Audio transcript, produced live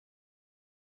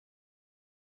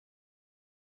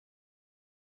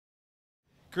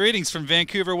Greetings from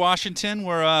Vancouver, Washington.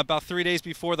 We're about 3 days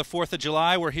before the 4th of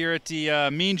July. We're here at the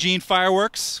Mean Gene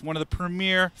Fireworks, one of the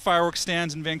premier fireworks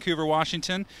stands in Vancouver,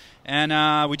 Washington.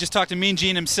 And we just talked to Mean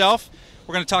Gene himself.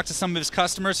 We're going to talk to some of his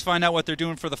customers, find out what they're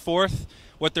doing for the 4th,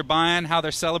 what they're buying, how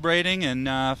they're celebrating,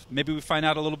 and maybe we find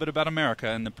out a little bit about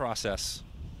America in the process.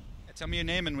 Tell me your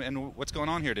name and what's going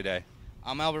on here today.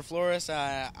 I'm Albert Flores.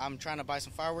 I'm trying to buy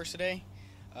some fireworks today.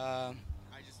 I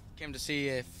just came to see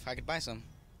if I could buy some.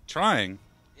 Trying?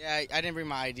 Yeah, I didn't bring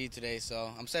my ID today, so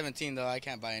I'm 17 though. I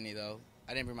can't buy any though.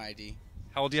 I didn't bring my ID.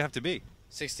 How old do you have to be?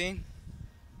 16.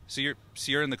 So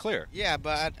you're in the clear. Yeah,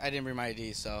 but I didn't bring my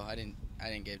ID, so I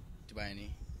didn't get to buy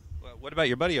any. Well, what about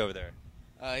your buddy over there?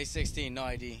 He's 16, no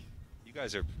ID. You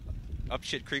guys are up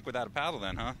shit creek without a paddle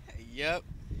then, huh? Yep.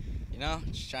 You know,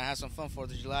 just trying to have some fun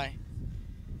 4th of July.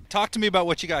 Talk to me about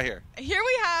what you got here. Here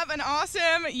we have an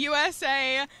awesome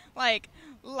USA,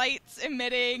 lights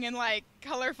emitting and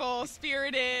colorful,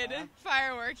 spirited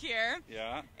firework here.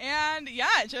 Yeah. And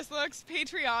yeah, it just looks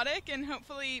patriotic and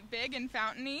hopefully big and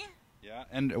fountainy. Yeah.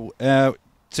 And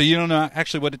so you don't know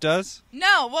actually what it does?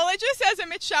 No, well it just says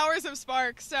emit showers of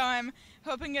sparks, so I'm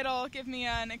hoping it'll give me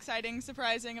an exciting,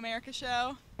 surprising America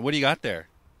show. What do you got there?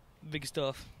 Big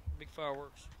stuff. Big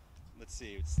fireworks. Let's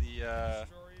see. It's the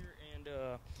Destroyer and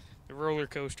the roller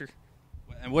coaster.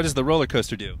 And what does the roller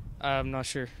coaster do? I'm not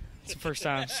sure. It's the first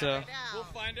time, so We'll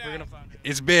find out. we're gonna find out.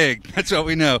 It's big. That's what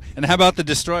we know. And how about the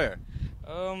destroyer?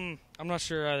 I'm not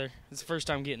sure either. It's the first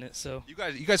time getting it, so. You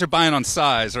guys are buying on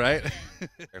size, right?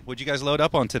 What'd you guys load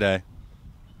up on today?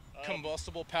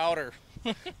 Combustible powder.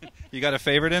 You got a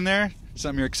favorite in there?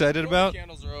 Something you're excited about?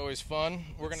 Candles are always fun.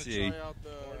 We're gonna see. try out the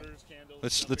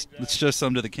candles. Let's show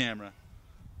some to the camera.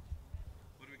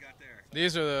 What do we got there?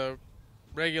 These are the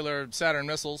regular Saturn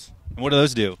missiles. And what do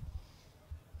those do?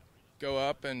 Go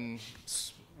up and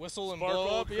whistle and Sparkle,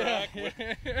 blow up. crack,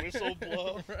 Yeah. whistle,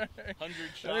 blow, Right. 100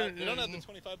 shot. They don't have the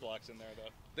 25 blocks in there, though.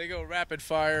 They go rapid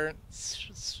fire.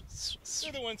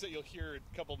 They're the ones that you'll hear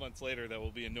a couple months later that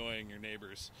will be annoying your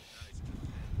neighbors.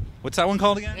 What's that one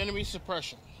called again? Enemy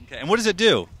suppression. Okay, and what does it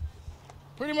do?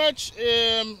 Pretty much,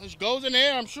 it goes in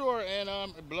there, I'm sure, and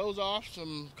it blows off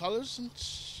some colors. And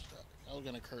I was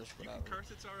gonna curse, but I Curse,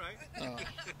 it's all right.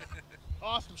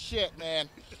 awesome shit, man.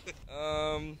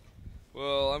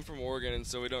 Well, I'm from Oregon, and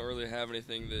so we don't really have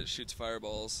anything that shoots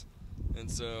fireballs. And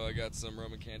so I got some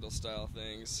Roman candle style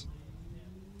things.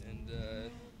 And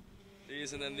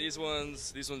these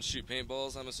ones shoot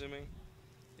paintballs, I'm assuming.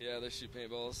 Yeah, they shoot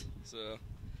paintballs. So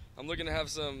I'm looking to have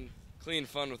some clean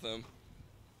fun with them.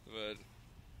 But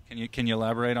Can you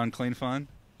elaborate on clean fun?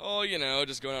 oh,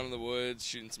 just going out in the woods,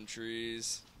 shooting some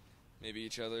trees, maybe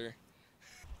each other.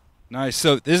 Nice.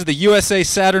 So this is the USA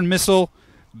Saturn missile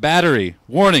battery.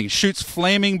 Warning: shoots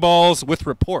flaming balls with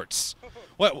reports.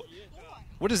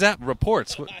 What is that?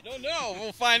 Reports? What? I don't know.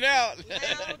 We'll find out.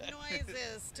 Loud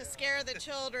noises to scare the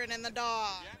children and the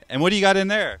dog. And what do you got in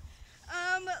there?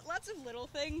 Lots of little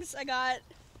things. I got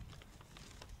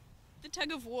the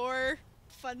tug of war,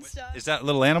 fun stuff. Is that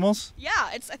little animals? Yeah,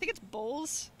 I think it's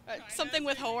bulls. Something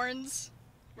with horns.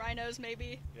 Rhinos,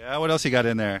 maybe. Yeah. What else you got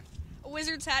in there? A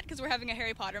wizard's hat, because we're having a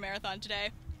Harry Potter marathon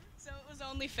today. So it was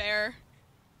only fair.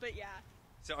 But yeah.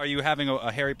 So are you having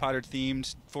a Harry Potter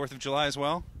themed 4th of July as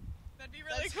well? That'd be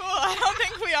really cool. I don't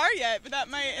think we are yet, but that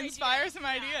might inspire some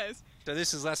ideas. So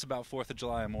this is less about 4th of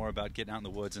July and more about getting out in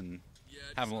the woods and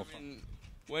having a little fun.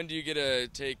 When do you get to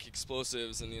take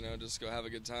explosives and, just go have a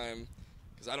good time?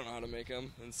 Because I don't know how to make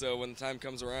them. And so when the time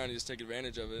comes around, you just take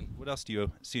advantage of it. What else do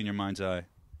you see in your mind's eye?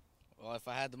 Well, if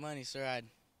I had the money, sir, I'd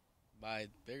buy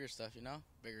bigger stuff,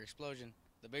 bigger explosion.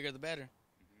 The bigger, the better.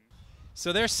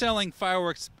 So they're selling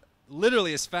fireworks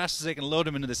literally as fast as they can load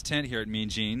them into this tent here at Mean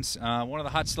Gene's. One of the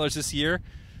hot sellers this year,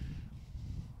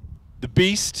 the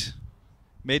Beast,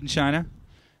 made in China.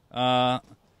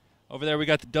 Over there we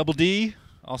got the Double D,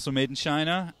 also made in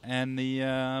China, and the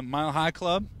Mile High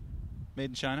Club, made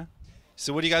in China.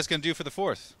 So what are you guys going to do for the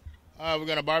 4th? We're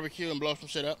gonna barbecue and blow some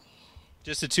shit up.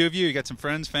 Just the two of you? You got some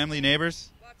friends, family, neighbors?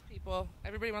 Lots of people.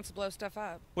 Everybody wants to blow stuff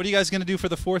up. What are you guys going to do for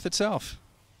the 4th itself?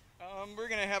 We're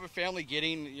going to have a family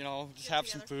getting, just have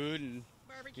some food and,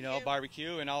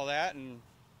 barbecue and all that and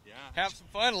have some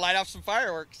fun, light off some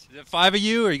fireworks. Is it 5 of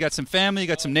you, or you got some family, you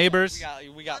got some neighbors?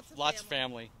 We got lots of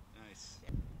family. Nice.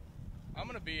 I'm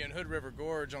gonna be in Hood River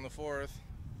Gorge on the 4th.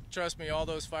 Trust me, all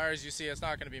those fires you see, it's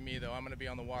not gonna be me though. I'm gonna be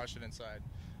on the Washington side,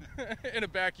 in a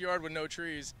backyard with no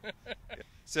trees.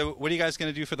 So what are you guys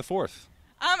going to do for the 4th?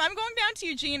 I'm going down to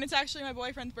Eugene. It's actually my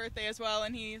boyfriend's birthday as well,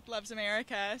 and he loves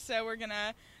America. So we're going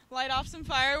to light off some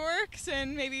fireworks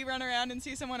and maybe run around and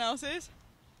see someone else's.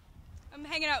 I'm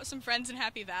hanging out with some friends in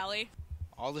Happy Valley.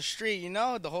 all the street, you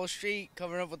know, the whole street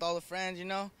covered up with all the friends, you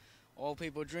know, old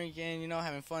people drinking, you know,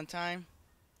 having fun time,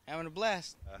 having a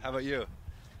blast. How about you?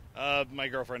 My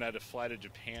girlfriend had to fly to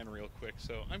Japan real quick,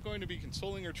 so I'm going to be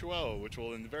consoling her chihuahua, which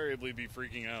will invariably be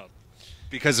freaking out.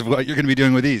 Because of what you're going to be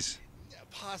doing with these? Yeah,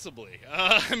 possibly.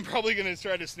 I'm probably going to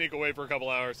try to sneak away for a couple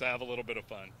hours to have a little bit of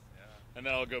fun. Yeah. And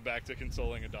then I'll go back to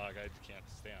consoling a dog I can't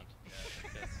stand.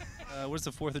 Yeah, what does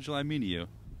the 4th of July mean to you?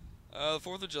 The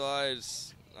 4th of July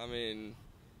is, I mean,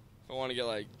 if I want to get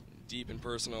like deep and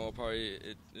personal, probably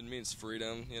it means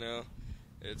freedom, you know.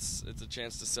 It's a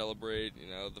chance to celebrate, you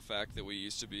know, the fact that we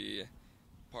used to be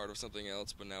part of something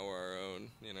else, but now we're our own,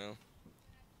 you know.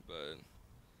 But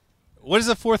what does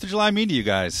the 4th of July mean to you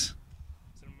guys?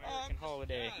 It's an American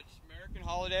holiday. Yeah, it's an American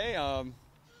holiday.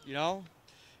 You know,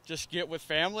 just get with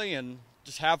family and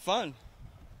just have fun.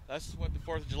 That's what the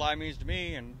 4th of July means to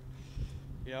me, and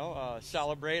you know,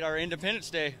 celebrate our Independence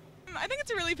Day. I think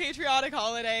it's a really patriotic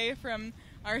holiday from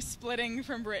our splitting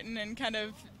from Britain and kind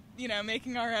of, you know,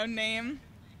 making our own name.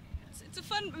 It's a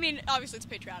fun, I mean, obviously it's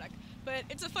patriotic, but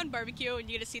it's a fun barbecue and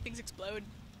you get to see things explode.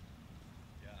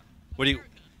 Yeah. What do you...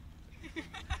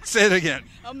 Say it again.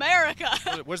 America!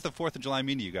 What does the 4th of July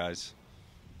mean to you guys?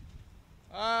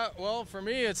 Well, for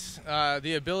me, it's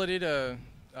the ability to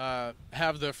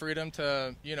have the freedom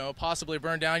to, you know, possibly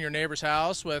burn down your neighbor's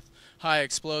house with high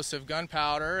explosive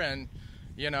gunpowder and,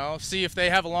 you know, see if they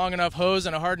have a long enough hose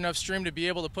and a hard enough stream to be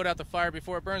able to put out the fire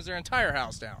before it burns their entire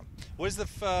house down. What does the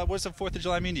 4th of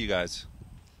July mean to you guys?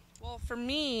 Well, for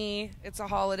me, it's a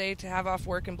holiday to have off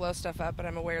work and blow stuff up, but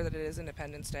I'm aware that it is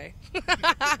Independence Day.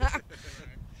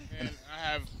 And I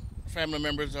have family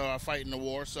members that are fighting the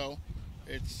war, so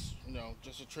it's, you know,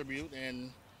 just a tribute,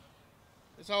 and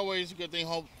it's always a good thing.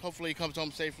 Hopefully he comes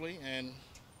home safely and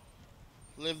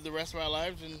live the rest of our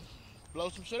lives and blow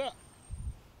some shit up.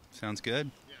 Sounds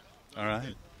good. Yeah. All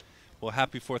right. Well,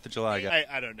 happy 4th of July, guys.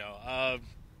 I don't know.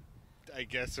 I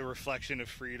guess a reflection of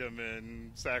freedom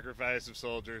and sacrifice of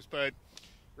soldiers, but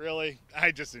really,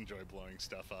 I just enjoy blowing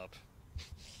stuff up.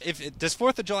 Does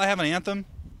 4th of July have an anthem?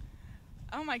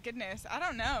 Oh my goodness, I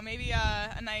don't know. Maybe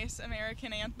a nice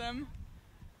American anthem.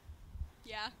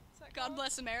 Yeah. God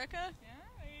bless America. Yeah,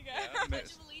 there you go. Yeah,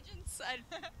 Pledge of Allegiance.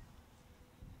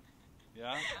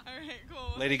 Yeah. All right,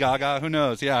 cool. Lady Gaga, who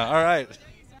knows? Yeah, all right.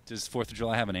 Does 4th of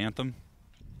July have an anthem?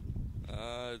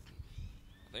 I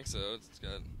think so. It's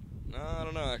got... No, I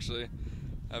don't know, actually.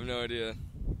 I have no idea.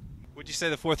 Would you say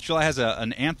the 4th of July has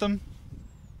an anthem?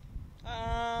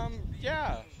 Yeah.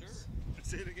 Sure.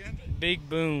 Say it again. Big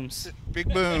booms. Big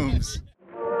booms.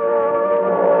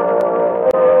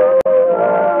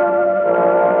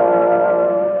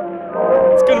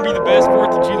 It's going to be the best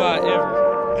 4th of July ever.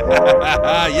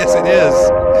 Yes, it is.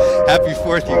 Happy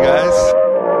 4th, you guys.